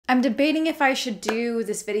I'm debating if I should do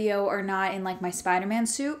this video or not in like my Spider-Man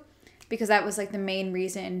suit, because that was like the main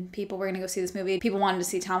reason people were gonna go see this movie. People wanted to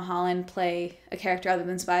see Tom Holland play a character other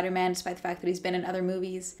than Spider-Man, despite the fact that he's been in other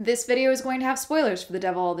movies. This video is going to have spoilers for The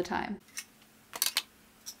Devil All the Time.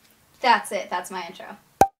 That's it. That's my intro.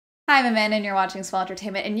 Hi, I'm Amanda and you're watching Swell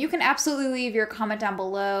Entertainment, and you can absolutely leave your comment down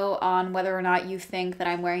below on whether or not you think that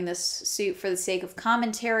I'm wearing this suit for the sake of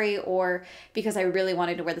commentary or because I really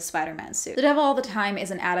wanted to wear the Spider-Man suit. The Devil All the Time is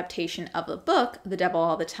an adaptation of the book, The Devil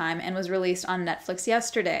All the Time, and was released on Netflix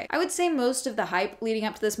yesterday. I would say most of the hype leading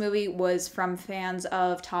up to this movie was from fans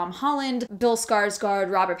of Tom Holland. Bill Skarsgård,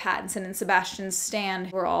 Robert Pattinson, and Sebastian Stan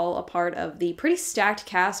were all a part of the pretty stacked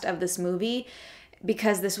cast of this movie,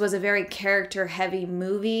 because this was a very character-heavy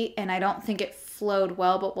movie, and I don't think it flowed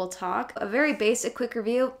well, but we'll talk. A very basic, quick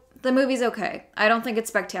review. The movie's okay. I don't think it's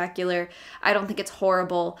spectacular. I don't think it's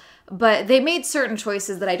horrible, but they made certain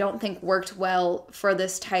choices that I don't think worked well for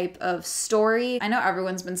this type of story. I know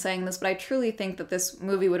everyone's been saying this, but I truly think that this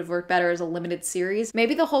movie would have worked better as a limited series.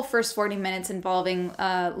 Maybe the whole first 40 minutes involving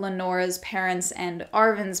Lenora's parents and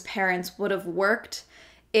Irvine's parents would have worked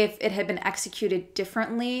if it had been executed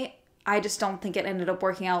differently. I just don't think it ended up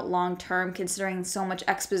working out long term, considering so much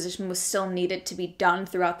exposition was still needed to be done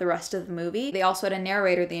throughout the rest of the movie. They also had a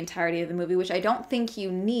narrator the entirety of the movie, which I don't think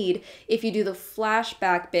you need if you do the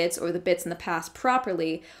flashback bits or the bits in the past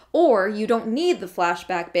properly, or you don't need the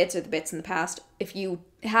flashback bits or the bits in the past if you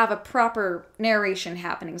have a proper narration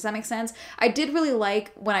happening. Does that make sense? I did really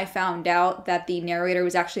like when I found out that the narrator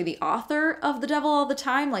was actually the author of The Devil All the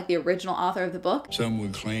Time, like the original author of the book. Some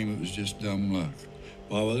would claim it was just dumb luck,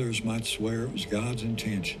 while others might swear it was God's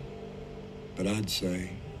intention. But I'd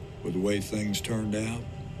say, with the way things turned out,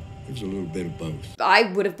 there's a little bit of both.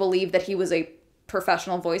 I would have believed that he was a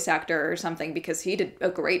professional voice actor or something, because he did a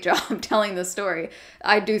great job telling the story.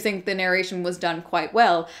 I do think the narration was done quite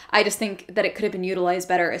well. I just think that it could have been utilized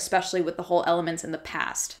better, especially with the whole elements in the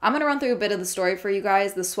past. I'm gonna run through a bit of the story for you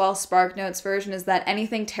guys. The Swell Spark Notes version is that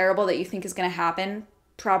anything terrible that you think is gonna happen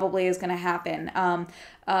probably is gonna happen.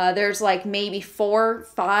 There's like maybe 4,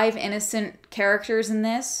 5 innocent characters in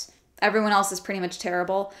this. Everyone else is pretty much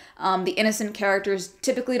terrible. The innocent characters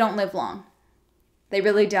typically don't live long. They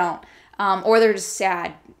really don't. Or they're just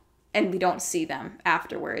sad and we don't see them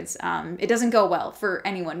afterwards. It doesn't go well for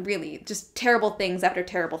anyone, really. Just terrible things after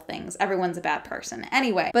terrible things. Everyone's a bad person.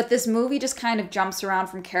 Anyway, but this movie just kind of jumps around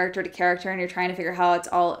from character to character, and you're trying to figure how it's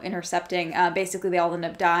all intercepting. Basically, they all end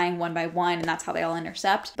up dying one by one, and that's how they all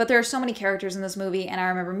intercept. But there are so many characters in this movie, and I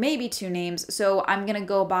remember maybe 2 names, so I'm gonna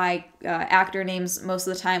go by actor names most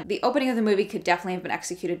of the time. The opening of the movie could definitely have been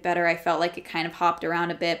executed better. I felt like it kind of hopped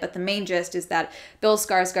around a bit, but the main gist is that Bill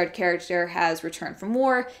Skarsgård character has returned from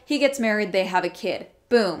war. He gets married, they have a kid.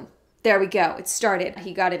 Boom. There we go. It started.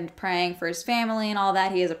 He got into praying for his family and all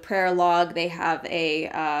that. He has a prayer log. They have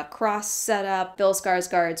a cross set up. Bill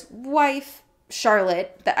Skarsgård's wife,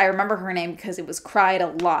 Charlotte, that I remember her name because it was cried a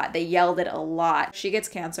lot. They yelled it a lot. She gets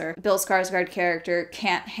cancer. Bill Skarsgård character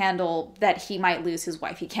can't handle that he might lose his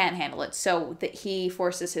wife. He can't handle it. So that he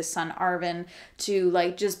forces his son Irvine to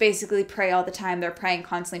like just basically pray all the time. They're praying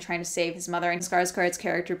constantly, trying to save his mother. And Skarsgård's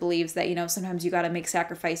character believes that, you know, sometimes you gotta make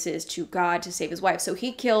sacrifices to God to save his wife. So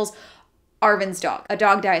he kills Irvine's dog. A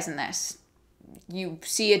dog dies in this. You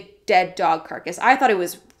see a dead dog carcass. I thought it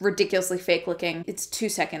was ridiculously fake looking. It's 2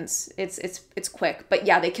 seconds. It's quick. But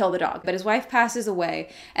yeah, they kill the dog. But his wife passes away,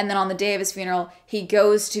 and then on the day of his funeral, he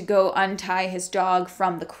goes to go untie his dog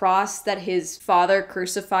from the cross that his father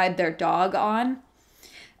crucified their dog on,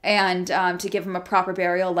 and to give him a proper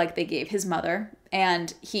burial like they gave his mother.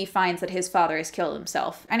 And he finds that his father has killed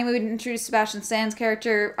himself. Anyway, we introduce Sebastian Stan's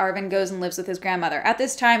character. Irvine goes and lives with his grandmother. At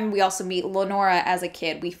this time, we also meet Lenora as a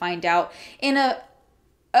kid. We find out in a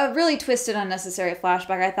really twisted, unnecessary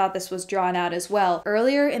flashback. I thought this was drawn out as well.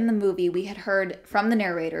 Earlier in the movie, we had heard from the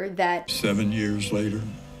narrator that 7 years later,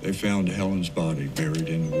 they found Helen's body buried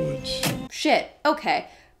in the woods. Shit, okay.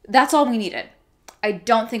 That's all we needed. I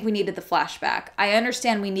don't think we needed the flashback. I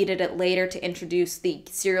understand we needed it later to introduce the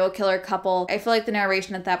serial killer couple. I feel like the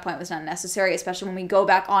narration at that point was not necessary, especially when we go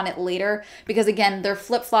back on it later, because again, they're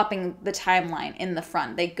flip-flopping the timeline in the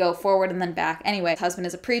front. They go forward and then back. Anyway, his husband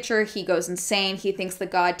is a preacher. He goes insane. He thinks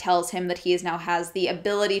that God tells him that he now has the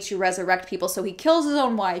ability to resurrect people, so he kills his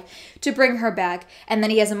own wife to bring her back, and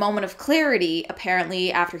then he has a moment of clarity,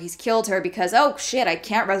 apparently, after he's killed her, because, oh shit, I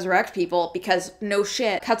can't resurrect people, because no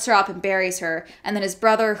shit, cuts her up and buries her, and and then his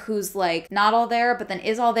brother who's like not all there but then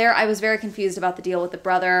is all there. I was very confused about the deal with the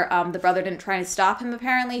brother. The brother didn't try to stop him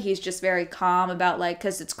apparently. He's just very calm about like,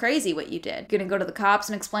 because it's crazy what you did. You're gonna go to the cops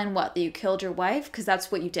and explain what? That you killed your wife? Because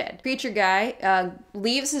that's what you did. Preacher guy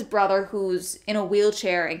leaves his brother who's in a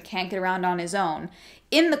wheelchair and can't get around on his own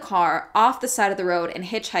in the car off the side of the road and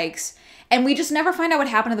hitchhikes, and we just never find out what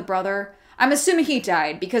happened to the brother. I'm assuming he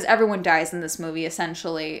died because everyone dies in this movie,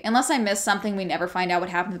 essentially. Unless I missed something, we never find out what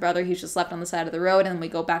happened to the brother. He's just left on the side of the road, and then we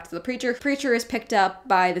go back to the preacher. Preacher is picked up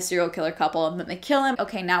by the serial killer couple, and then they kill him.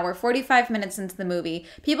 Okay, now we're 45 minutes into the movie.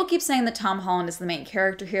 People keep saying that Tom Holland is the main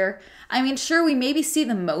character here. I mean, sure, we maybe see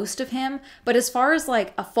the most of him, but as far as,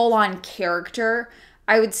 like, a full-on character,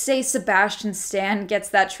 I would say Sebastian Stan gets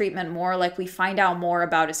that treatment more. Like, we find out more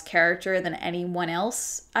about his character than anyone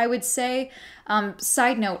else, I would say.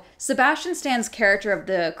 Side note, Sebastian Stan's character of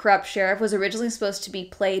the corrupt sheriff was originally supposed to be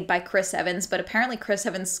played by Chris Evans, but apparently Chris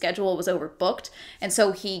Evans' schedule was overbooked, and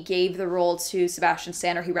so he gave the role to Sebastian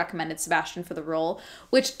Stan, or he recommended Sebastian for the role,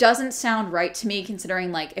 which doesn't sound right to me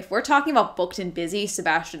considering, like, if we're talking about booked and busy,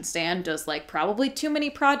 Sebastian Stan does, like, probably too many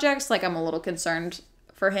projects. Like, I'm a little concerned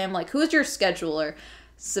for him. Like, who's your scheduler,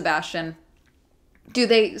 Sebastian? Do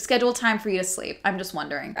they schedule time for you to sleep? I'm just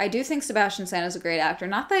wondering. I do think Sebastian Stan is a great actor.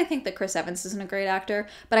 Not that I think that Chris Evans isn't a great actor,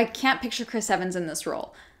 but I can't picture Chris Evans in this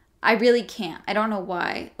role. I really can't. I don't know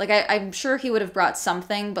why. Like, I'm sure he would have brought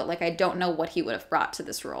something, but, like, I don't know what he would have brought to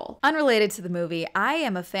this role. Unrelated to the movie, I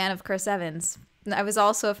am a fan of Chris Evans. I was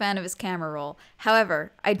also a fan of his camera roll.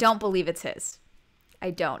 However, I don't believe it's his.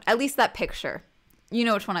 I don't. At least that picture. You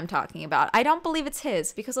know which one I'm talking about. I don't believe it's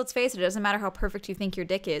his, because let's face it, it doesn't matter how perfect you think your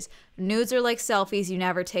dick is. Nudes are like selfies, you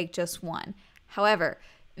never take just one. However,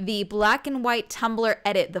 the black and white Tumblr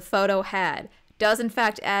edit the photo had does in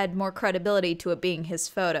fact add more credibility to it being his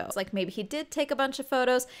photo. It's like maybe he did take a bunch of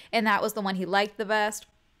photos and that was the one he liked the best.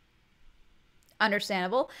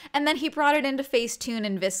 Understandable. And then he brought it into Facetune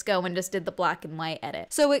and Visco and just did the black and white edit.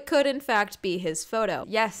 So it could in fact be his photo.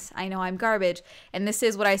 Yes, I know I'm garbage, and this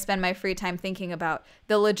is what I spend my free time thinking about,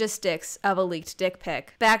 the logistics of a leaked dick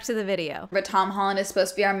pic. Back to the video. But Tom Holland is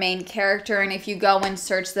supposed to be our main character, and if you go and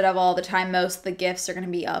search that of all the time, most of the GIFs are going to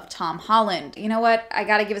be of Tom Holland. You know what? I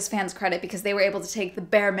gotta give his fans credit because they were able to take the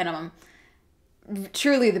bare minimum,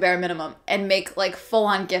 truly the bare minimum, and make like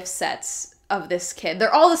full-on GIF sets of this kid.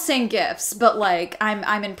 They're all the same gifs, but like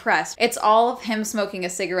I'm impressed. It's all of him smoking a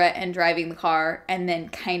cigarette and driving the car and then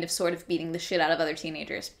kind of sort of beating the shit out of other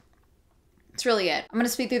teenagers. That's really it. I'm gonna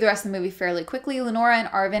speed through the rest of the movie fairly quickly. Lenora and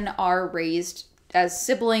Arvin are raised as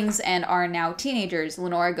siblings and are now teenagers.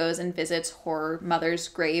 Lenora goes and visits her mother's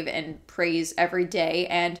grave and prays every day,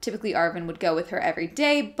 and typically Arvin would go with her every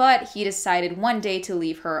day, but he decided one day to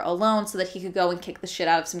leave her alone so that he could go and kick the shit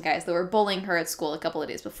out of some guys that were bullying her at school a couple of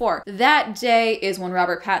days before. That day is when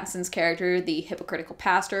Robert Pattinson's character, the hypocritical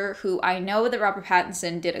pastor, who I know that Robert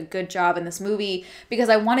Pattinson did a good job in this movie because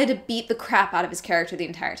I wanted to beat the crap out of his character the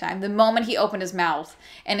entire time. The moment he opened his mouth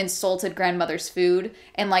and insulted grandmother's food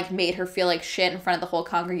and like made her feel like shit in front of the whole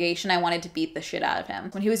congregation, I wanted to beat the shit out of him.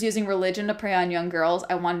 When he was using religion to prey on young girls,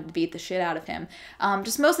 I wanted to beat the shit out of him.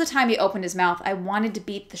 Just most of the time he opened his mouth, I wanted to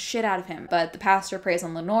beat the shit out of him. But the pastor preys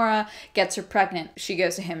on Lenora, gets her pregnant. She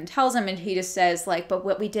goes to him and tells him, and he just says like, but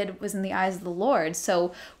what we did was in the eyes of the Lord,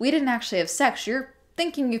 so we didn't actually have sex. You're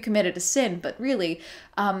thinking you committed a sin, but really,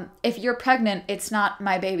 if you're pregnant, it's not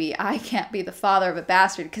my baby. I can't be the father of a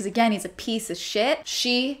bastard, because again, he's a piece of shit.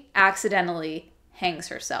 She accidentally hangs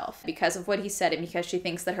herself because of what he said and because she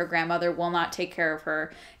thinks that her grandmother will not take care of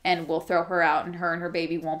her and will throw her out and her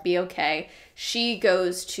baby won't be okay. She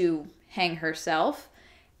goes to hang herself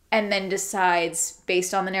and then decides,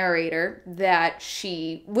 based on the narrator, that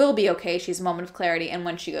she will be okay. She's a moment of clarity, and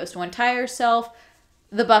when she goes to untie herself,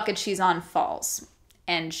 the bucket she's on falls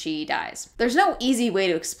and she dies. There's no easy way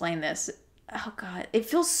to explain this. Oh god, it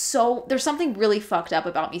feels so... There's something really fucked up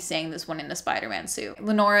about me saying this one in a Spider-Man suit.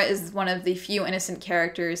 Lenora is one of the few innocent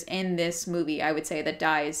characters in this movie, I would say, that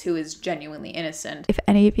dies who is genuinely innocent. If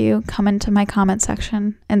any of you come into my comment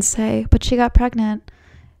section and say, but she got pregnant,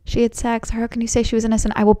 she had sex, how can you say she was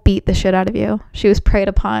innocent? I will beat the shit out of you. She was preyed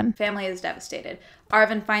upon. Family is devastated.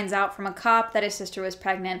 Arvin finds out from a cop that his sister was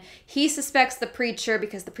pregnant. He suspects the preacher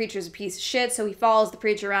because the preacher's a piece of shit, so he follows the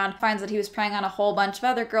preacher around, finds that he was preying on a whole bunch of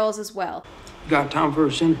other girls as well. Got time for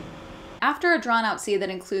a sin? After a drawn-out scene that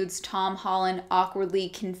includes Tom Holland awkwardly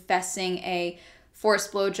confessing a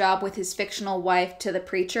forced blowjob with his fictional wife to the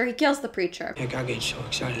preacher, he kills the preacher. Heck, I get so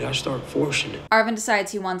excited I start forcing it. Arvin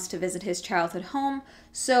decides he wants to visit his childhood home,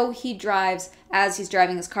 so he drives. As he's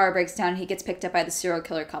driving, his car breaks down and he gets picked up by the serial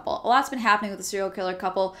killer couple. A lot's been happening with the serial killer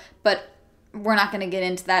couple, but we're not going to get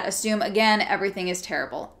into that. Assume, again, everything is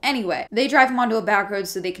terrible. Anyway, they drive him onto a back road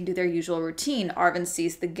so they can do their usual routine. Arvin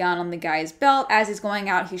sees the gun on the guy's belt. As he's going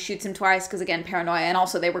out, he shoots him twice because, again, paranoia, and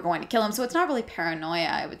also they were going to kill him. So it's not really paranoia,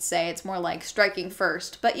 I would say. It's more like striking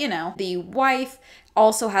first. But, you know, the wife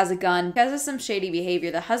also has a gun. Because of some shady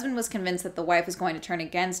behavior, the husband was convinced that the wife was going to turn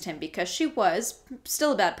against him because she was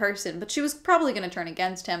still a bad person, but she was probably going to turn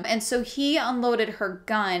against him. And so he unloaded her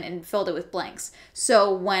gun and filled it with blanks.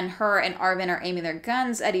 So when her and Arvin are aiming their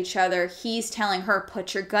guns at each other, he's telling her,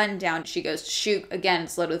 put your gun down. She goes to shoot. Again,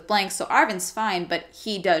 it's loaded with blanks. So Arvin's fine, but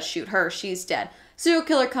he does shoot her. She's dead. Serial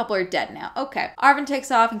killer couple are dead now. Okay. Arvin takes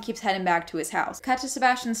off and keeps heading back to his house. Cut to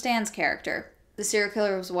Sebastian Stan's character. The serial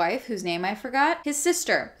killer's wife, whose name I forgot, his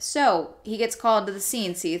sister. So he gets called to the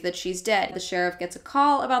scene, sees that she's dead. The sheriff gets a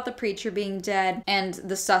call about the preacher being dead, and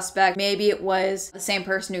the suspect, maybe it was the same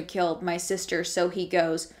person who killed my sister, so he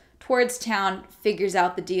goes towards town, figures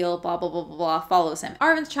out the deal, blah, blah, blah, blah, blah, follows him.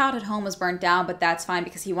 Arvin's childhood home was burnt down, but that's fine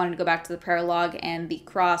because he wanted to go back to the prayer log and the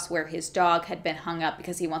cross where his dog had been hung up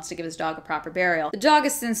because he wants to give his dog a proper burial. The dog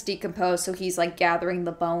has since decomposed, so he's like gathering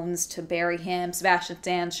the bones to bury him. Sebastian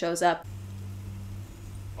Stan shows up.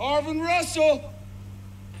 Arvin Russell!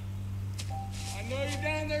 I know you're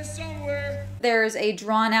down there somewhere. There's a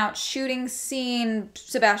drawn-out shooting scene.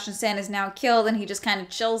 Sebastian Stan is now killed, and he just kind of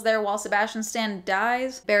chills there while Sebastian Stan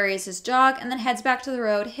dies, buries his dog, and then heads back to the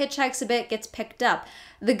road, hitchhikes a bit, gets picked up.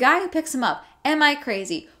 The guy who picks him up, am I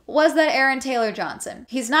crazy? Was that Aaron Taylor Johnson?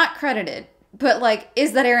 He's not credited. But, like,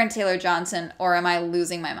 is that Aaron Taylor Johnson, or am I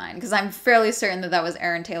losing my mind? Because I'm fairly certain that that was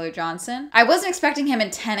Aaron Taylor Johnson. I wasn't expecting him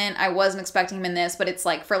in Tenet. I wasn't expecting him in this, but it's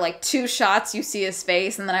like, for like 2 shots, you see his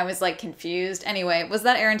face, and then I was like confused. Anyway, was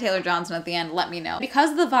that Aaron Taylor Johnson at the end? Let me know.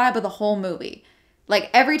 Because of the vibe of the whole movie, like,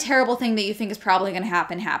 every terrible thing that you think is probably going to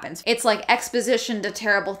happen happens. It's like exposition to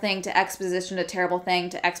terrible thing to exposition to terrible thing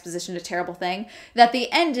to exposition to terrible thing. That the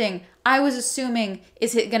ending, I was assuming,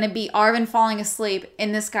 is it going to be Arvin falling asleep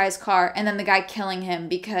in this guy's car and then the guy killing him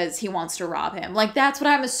because he wants to rob him. Like, that's what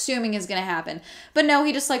I'm assuming is going to happen. But no,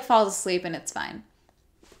 he just, like, falls asleep and it's fine.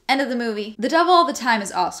 End of the movie. The devil all the time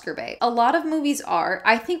is Oscar bait. A lot of movies are.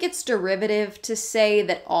 I think it's derivative to say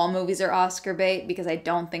that all movies are Oscar bait because I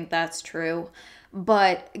don't think that's true.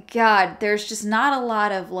 But, God, there's just not a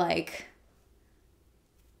lot of, like,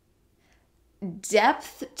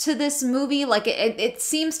 depth to this movie. Like, it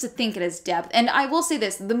seems to think it has depth. And I will say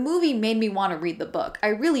this, the movie made me want to read the book. I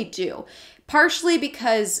really do. Partially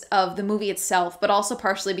because of the movie itself, but also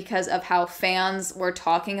partially because of how fans were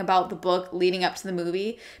talking about the book leading up to the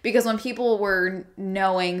movie. Because when people were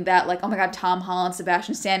knowing that, like, oh my God, Tom Holland,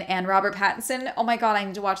 Sebastian Stan, and Robert Pattinson, oh my God, I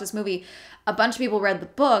need to watch this movie. A bunch of people read the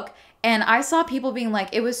book, and I saw people being like,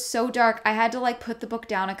 it was so dark, I had to, like, put the book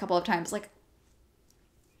down a couple of times. Like,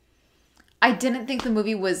 I didn't think the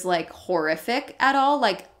movie was, like, horrific at all.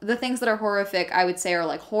 Like, the things that are horrific, I would say, are,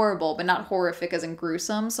 like, horrible, but not horrific as in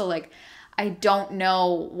gruesome. So, like, I don't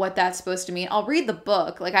know what that's supposed to mean. I'll read the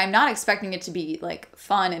book. Like, I'm not expecting it to be, like,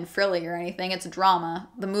 fun and frilly or anything. It's a drama.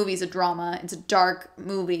 The movie's a drama. It's a dark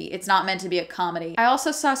movie. It's not meant to be a comedy. I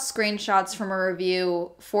also saw screenshots from a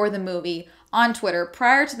review for the movie on Twitter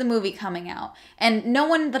prior to the movie coming out. And no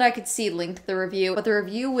one that I could see linked the review, but the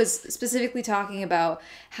review was specifically talking about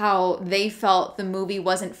how they felt the movie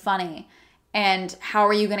wasn't funny. And how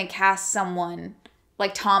are you going to cast someone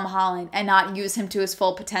like Tom Holland and not use him to his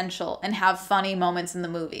full potential and have funny moments in the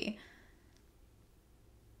movie?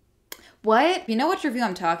 What? If you know which review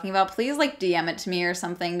I'm talking about, please, like, DM it to me or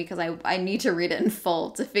something, because I need to read it in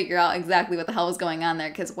full to figure out exactly what the hell is going on there,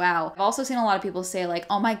 because wow. I've also seen a lot of people say, like,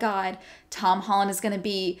 oh my God, Tom Holland is going to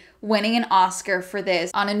be winning an Oscar for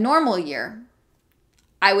this. On a normal year,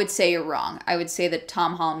 I would say you're wrong. I would say that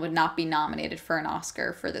Tom Holland would not be nominated for an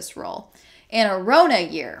Oscar for this role. In a Rona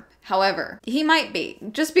year, however, he might be,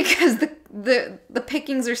 just because the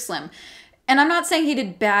pickings are slim. And I'm not saying he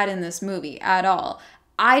did bad in this movie at all.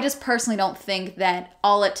 I just personally don't think that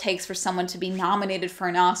all it takes for someone to be nominated for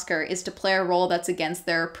an Oscar is to play a role that's against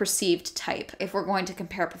their perceived type. If we're going to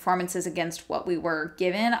compare performances against what we were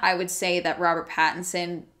given, I would say that Robert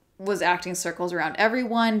Pattinson was acting circles around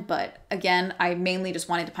everyone, but again, I mainly just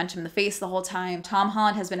wanted to punch him in the face the whole time. Tom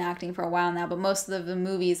Holland has been acting for a while now, but most of the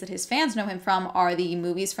movies that his fans know him from are the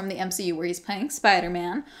movies from the MCU where he's playing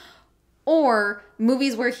Spider-Man, or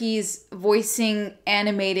movies where he's voicing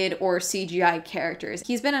animated or CGI characters.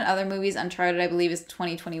 He's been in other movies. Uncharted, I believe, is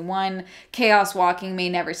 2021. Chaos Walking may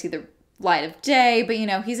never see the light of day, but you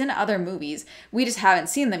know, he's in other movies. We just haven't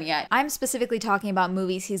seen them yet. I'm specifically talking about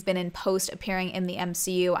movies he's been in post appearing in the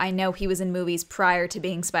MCU. I know he was in movies prior to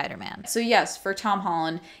being Spider-Man. So yes, for Tom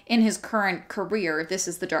Holland, in his current career, this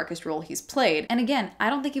is the darkest role he's played. And again, I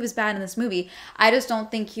don't think he was bad in this movie. I just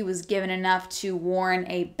don't think he was given enough to warrant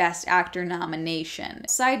a Best Actor nomination.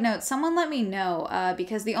 Side note, someone let me know,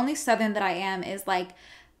 because the only Southern that I am is like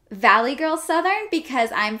Valley Girl Southern,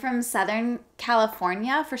 because I'm from Southern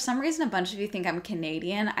California. For some reason, a bunch of you think I'm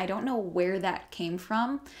Canadian. I don't know where that came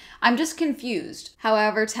from. I'm just confused.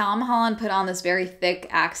 However, Tom Holland put on this very thick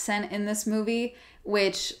accent in this movie,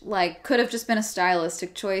 which like could have just been a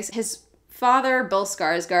stylistic choice. His father, Bill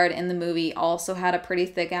Skarsgård, in the movie also had a pretty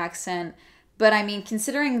thick accent. But I mean,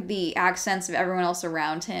 considering the accents of everyone else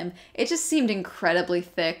around him, it just seemed incredibly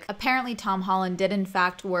thick. Apparently, Tom Holland did in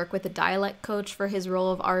fact work with a dialect coach for his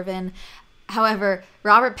role of Irvine. However,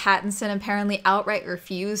 Robert Pattinson apparently outright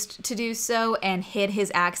refused to do so and hid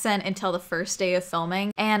his accent until the first day of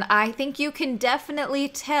filming. And I think you can definitely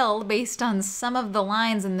tell based on some of the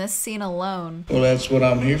lines in this scene alone. Well, that's what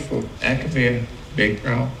I'm here for. That could be a big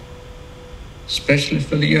problem, especially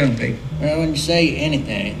for the young people. Well, when you say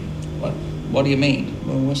anything, what do you mean?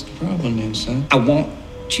 Well, what's the problem then, son? I want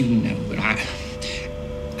you to know that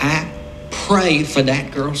I pray for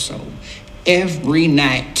that girl's soul every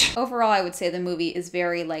night. Overall, I would say the movie is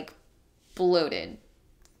very like bloated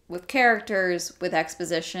with characters, with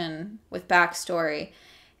exposition, with backstory,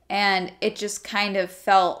 and it just kind of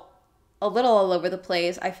felt a little all over the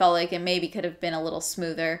place. I felt like it maybe could have been a little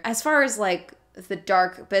smoother. As far as like the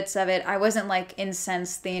dark bits of it, I wasn't like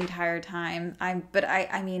incensed the entire time. But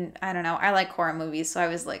I mean, I don't know. I like horror movies, so I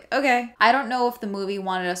was like, okay. I don't know if the movie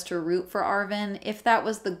wanted us to root for Irvine. If that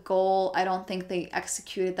was the goal, I don't think they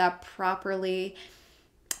executed that properly.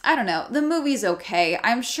 I don't know. The movie's okay.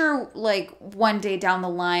 I'm sure like one day down the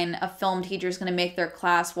line, a film teacher is going to make their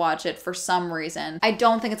class watch it for some reason. I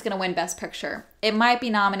don't think it's going to win Best Picture. It might be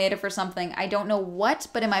nominated for something. I don't know what,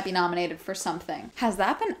 but it might be nominated for something. Has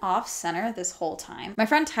that been off center this whole time? My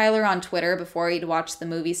friend Tyler on Twitter, before he'd watched the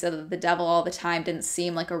movie, said that The Devil All the Time didn't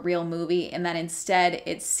seem like a real movie, and that instead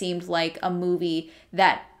it seemed like a movie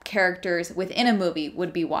that characters within a movie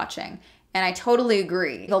would be watching. And I totally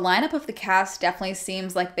agree. The lineup of the cast definitely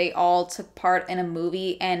seems like they all took part in a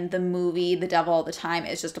movie, and the movie, The Devil All the Time,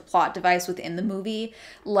 is just a plot device within the movie.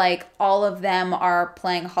 Like, all of them are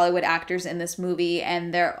playing Hollywood actors in this movie,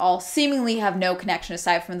 and they're all seemingly have no connection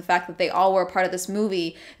aside from the fact that they all were a part of this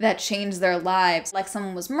movie that changed their lives. Like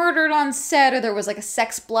someone was murdered on set, or there was like a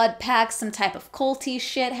sex blood pact, some type of culty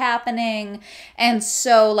shit happening. And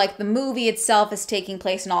so like the movie itself is taking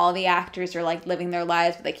place and all of the actors are like living their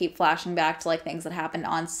lives, but they keep flashing back to like things that happened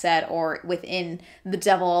on set or within The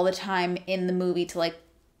Devil All the Time in the movie to like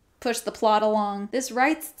push the plot along. This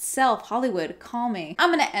writes itself. Hollywood, call me.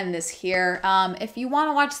 I'm gonna end this here. If you want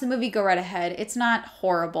to watch the movie, go right ahead. It's not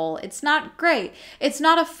horrible. It's not great. It's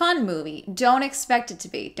not a fun movie. Don't expect it to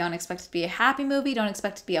be. Don't expect it to be a happy movie. Don't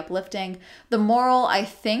expect it to be uplifting. The moral, I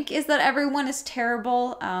think, is that everyone is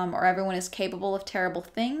terrible, or everyone is capable of terrible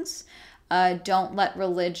things. Don't let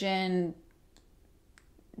religion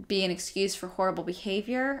be an excuse for horrible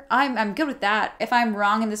behavior. I'm good with that. If I'm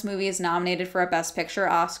wrong and this movie is nominated for a Best Picture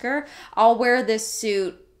Oscar, I'll wear this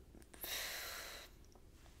suit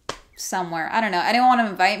somewhere. I don't know. Anyone want to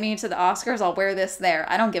invite me to the Oscars? I'll wear this there.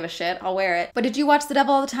 I don't give a shit. I'll wear it. But did you watch The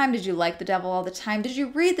Devil All the Time? Did you like The Devil All the Time? Did you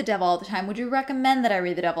read The Devil All the Time? Would you recommend that I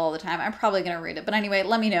read The Devil All the Time? I'm probably going to read it. But anyway,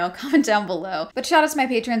 let me know. Comment down below. But shout out to my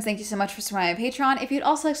patrons. Thank you so much for supporting my Patreon. If you'd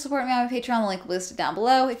also like to support me on my Patreon, the link will be listed down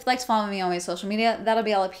below. If you'd like to follow me on my social media, that'll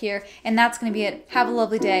be all up here. And that's going to be it. Have a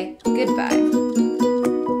lovely day. Goodbye.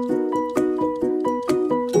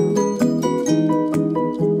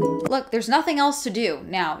 Look, there's nothing else to do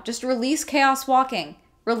now. Just release Chaos Walking.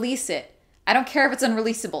 Release it. I don't care if it's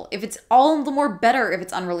unreleasable. If it's all the more better if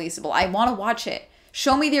it's unreleasable. I want to watch it.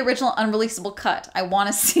 Show me the original unreleasable cut. I want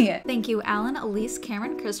to see it. Thank you, Alan, Elise,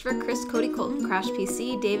 Cameron, Christopher, Chris, Cody, Colton, Crash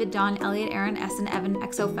PC, David, Don, Elliot, Aaron, Essen, Evan,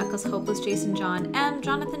 Exo, Feckless, Hopeless, Jason, John, M,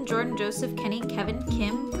 Jonathan, Jordan, Joseph, Kenny, Kevin,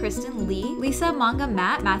 Kim, Kristen, Lee, Lisa, Manga,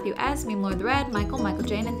 Matt, Matthew S, Meme Lord the Red, Michael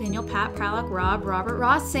J, Nathaniel, Pat, Pralock, Rob, Robert,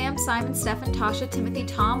 Ross, Sam, Simon, Stefan, Tasha, Timothy,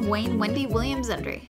 Tom, Wayne, Wendy, Williams, Zendry.